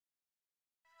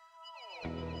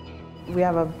we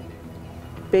have a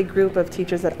big group of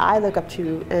teachers that I look up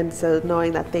to, and so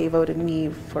knowing that they voted me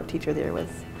for Teacher of the Year was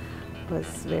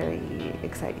very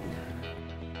exciting.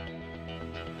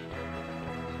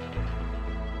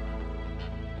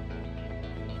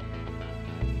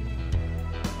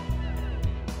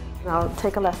 I'll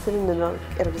take a lesson and then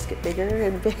it'll just get bigger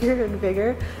and bigger and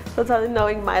bigger. So it's only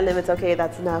knowing my limits, okay,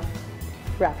 that's enough,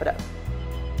 wrap it up.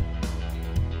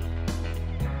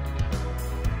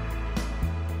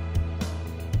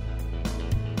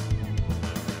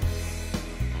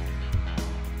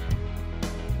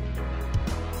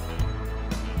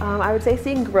 I would say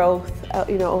seeing growth,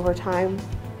 over time.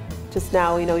 Just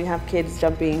now, you have kids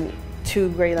jumping 2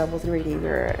 grade levels in reading,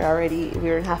 or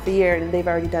we're in half a year and they've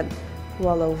already done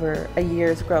well over a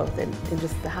year's growth in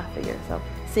just the half a year. So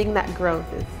seeing that growth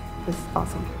is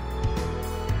awesome.